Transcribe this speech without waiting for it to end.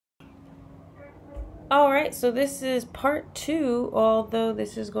All right, so this is part 2, although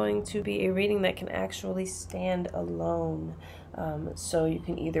this is going to be a reading that can actually stand alone. So you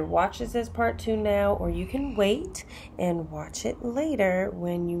can either watch this as part 2 now, or you can wait and watch it later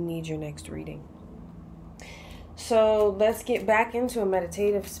when you need your next reading. So let's get back into a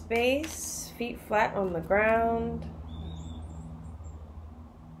meditative space, feet flat on the ground.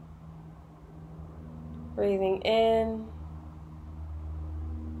 Breathing in,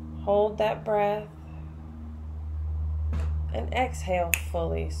 hold that breath. And exhale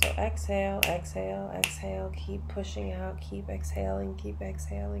fully. So exhale, exhale, exhale. Keep pushing out. Keep exhaling, keep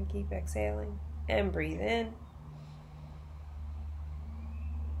exhaling, keep exhaling. And breathe in.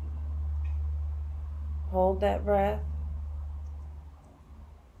 Hold that breath.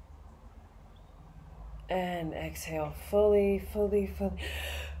 And exhale fully, fully, fully.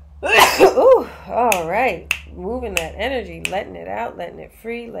 Ooh, all right. Moving that energy, letting it out, letting it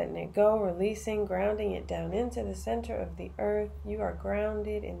free, letting it go, releasing, grounding it down into the center of the earth. You are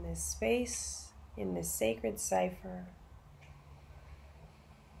grounded in this space, in this sacred cipher.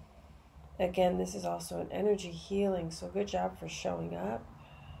 Again, this is also an energy healing, so good job for showing up,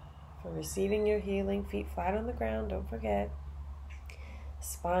 for receiving your healing. Feet flat on the ground, don't forget.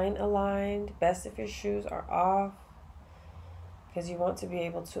 Spine aligned, best if your shoes are off, because you want to be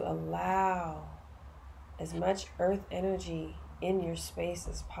able to allow as much earth energy in your space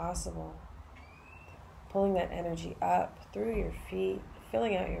as possible. Pulling that energy up through your feet,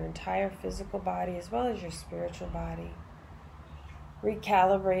 filling out your entire physical body as well as your spiritual body.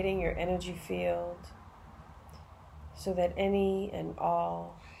 Recalibrating your energy field so that any and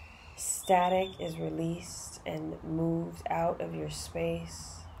all static is released and moved out of your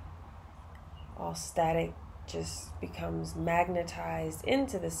space. All static just becomes magnetized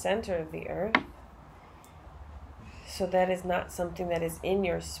into the center of the earth. So that is not something that is in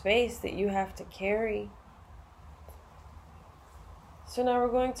your space that you have to carry. So now we're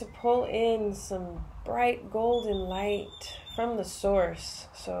going to pull in some bright golden light from the source.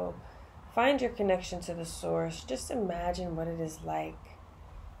 So find your connection to the source. Just imagine what it is like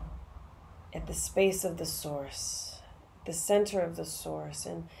at the space of the source, the center of the source,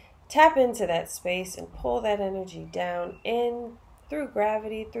 and tap into that space and pull that energy down in through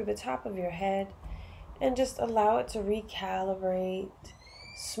gravity, through the top of your head, and just allow it to recalibrate,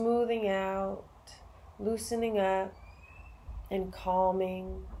 smoothing out, loosening up, and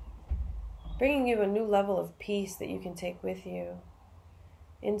calming, bringing you a new level of peace that you can take with you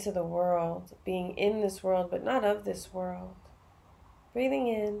into the world, being in this world but not of this world. Breathing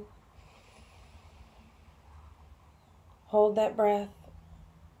in, hold that breath,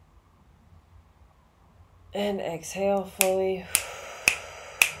 and exhale fully.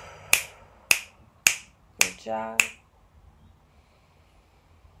 Good job.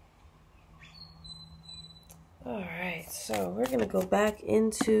 All right, so we're going to go back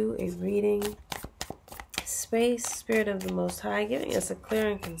into a reading space. Spirit of the Most High, giving us a clear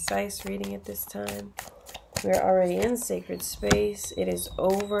and concise reading at this time. We're already in sacred space. It is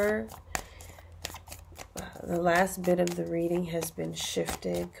over. The last bit of the reading has been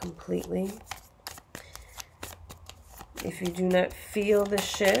shifted completely. If you do not feel the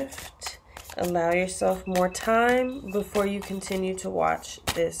shift, allow yourself more time before you continue to watch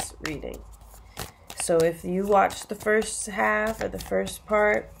this reading. So if you watch the first half or the first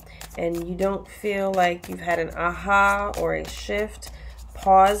part and you don't feel like you've had an aha or a shift,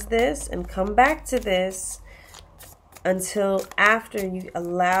 pause this and come back to this until after you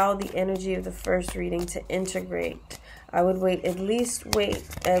allow the energy of the first reading to integrate. I would at least wait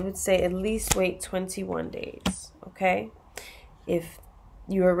 21 days, okay? If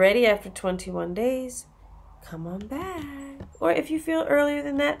you are ready after 21 days, come on back. Or if you feel earlier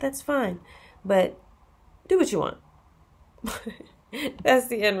than that, that's fine. But do what you want. That's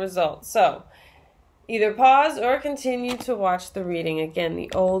the end result. So either pause or continue to watch the reading. Again,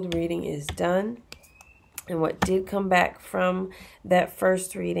 the old reading is done. And what did come back from that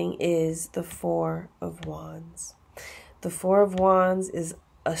first reading is the Four of Wands. The Four of Wands is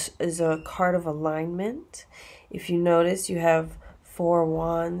a card of alignment. If you notice, you have 4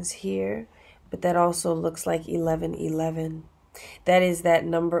 wands here, but that also looks like 1111. That is that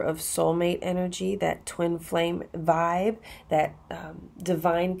number of soulmate energy, that twin flame vibe, that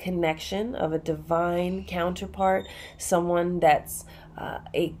divine connection of a divine counterpart, someone that's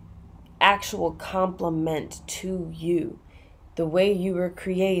a actual complement to you, the way you were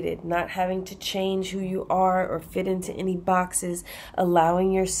created, not having to change who you are or fit into any boxes,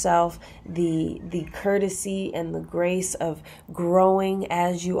 allowing yourself the courtesy and the grace of growing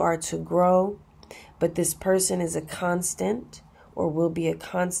as you are to grow. But this person is a constant or will be a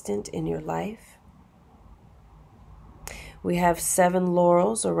constant in your life. We have 7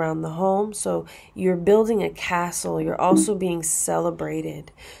 laurels around the home. So you're building a castle. You're also being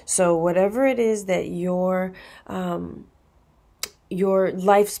celebrated. So whatever it is that your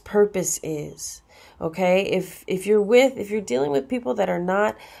life's purpose is, okay, if you're dealing with people that are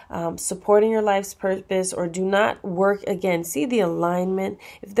not supporting your life's purpose or do not work, again, see the alignment.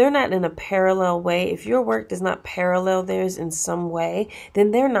 If they're not in a parallel way, if your work does not parallel theirs in some way,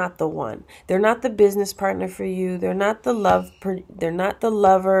 then they're not the one. They're not the business partner for you. They're not the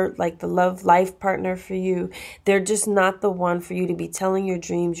lover, like the love life partner for you. They're just not the one for you to be telling your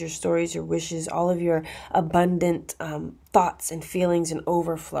dreams, your stories, your wishes, all of your abundant thoughts and feelings and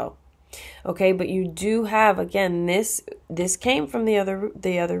overflow. Okay, but you do have, again, this came from the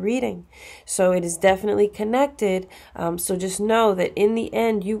other reading, so it is definitely connected. So just know that in the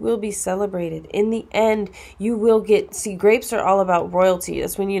end you will be celebrated. In the end you will see, grapes are all about royalty.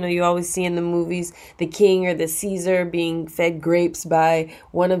 That's when, you always see in the movies the king or the Caesar being fed grapes by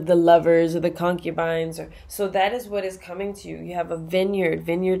one of the lovers or the concubines, so that is what is coming to you. You have a vineyard.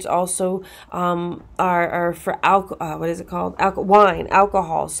 Vineyards also are for what is it called? Wine,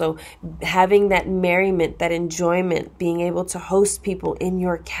 alcohol. So having that merriment, that enjoyment, being able to host people in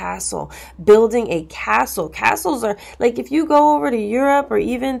your castle, building a castle. Castles are like, if you go over to Europe or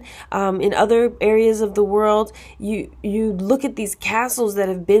even in other areas of the world, you look at these castles that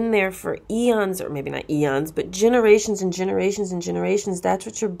have been there for eons, or maybe not eons, but generations and generations and generations. That's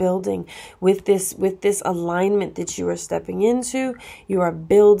what you're building with this alignment that you are stepping into. You are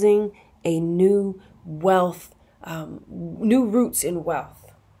building a new wealth, new roots in wealth.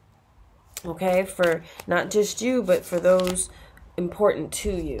 Okay, for not just you, but for those important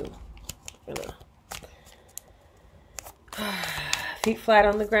to you. Feet flat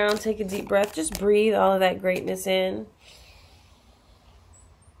on the ground. Take a deep breath. Just breathe all of that greatness in.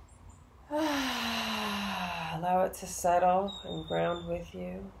 Allow it to settle and ground with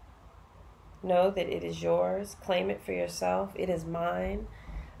you. Know that it is yours. Claim it for yourself. It is mine.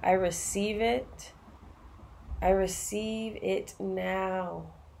 I receive it. I receive it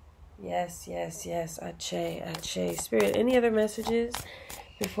now. Yes, yes, yes. Ache, ache. Spirit, any other messages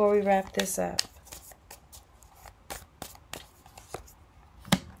before we wrap this up?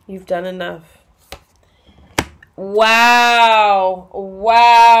 You've done enough. Wow.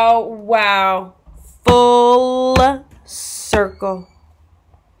 Wow. Wow. Full circle.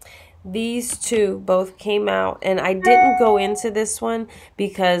 These two both came out, and I didn't go into this one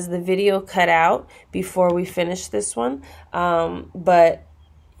because the video cut out before we finished this one. But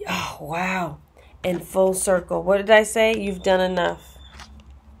oh, wow. And full circle. What did I say? You've done enough.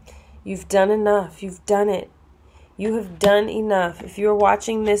 You've done enough. You've done it. You have done enough. If you're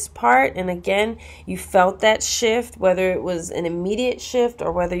watching this part, and again, you felt that shift, whether it was an immediate shift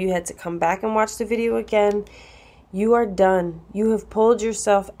or whether you had to come back and watch the video again, you are done. You have pulled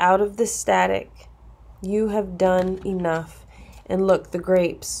yourself out of the static. You have done enough. And look, the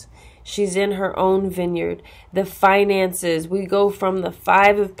grapes. She's in her own vineyard. The finances, we go from the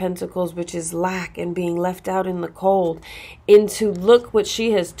 5 of Pentacles, which is lack and being left out in the cold, into look what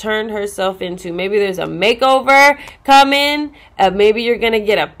she has turned herself into. Maybe there's a makeover coming. Maybe you're going to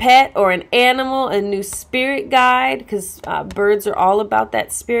get a pet or an animal, a new spirit guide, because birds are all about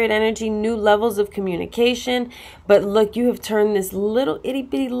that spirit energy, new levels of communication. But look, you have turned this little itty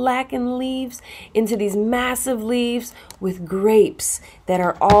bitty lacking leaves into these massive leaves with grapes that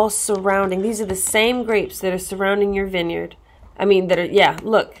are all surrounding. These are the same grapes that are surrounding your vineyard. I mean, that are, yeah,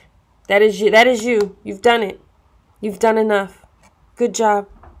 look, that is you. That is you. You've done it. You've done enough. Good job.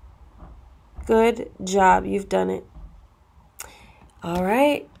 Good job. You've done it. All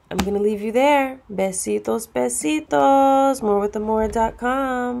right. I'm going to leave you there. Besitos, besitos.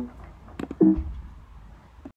 Morewithamora.com.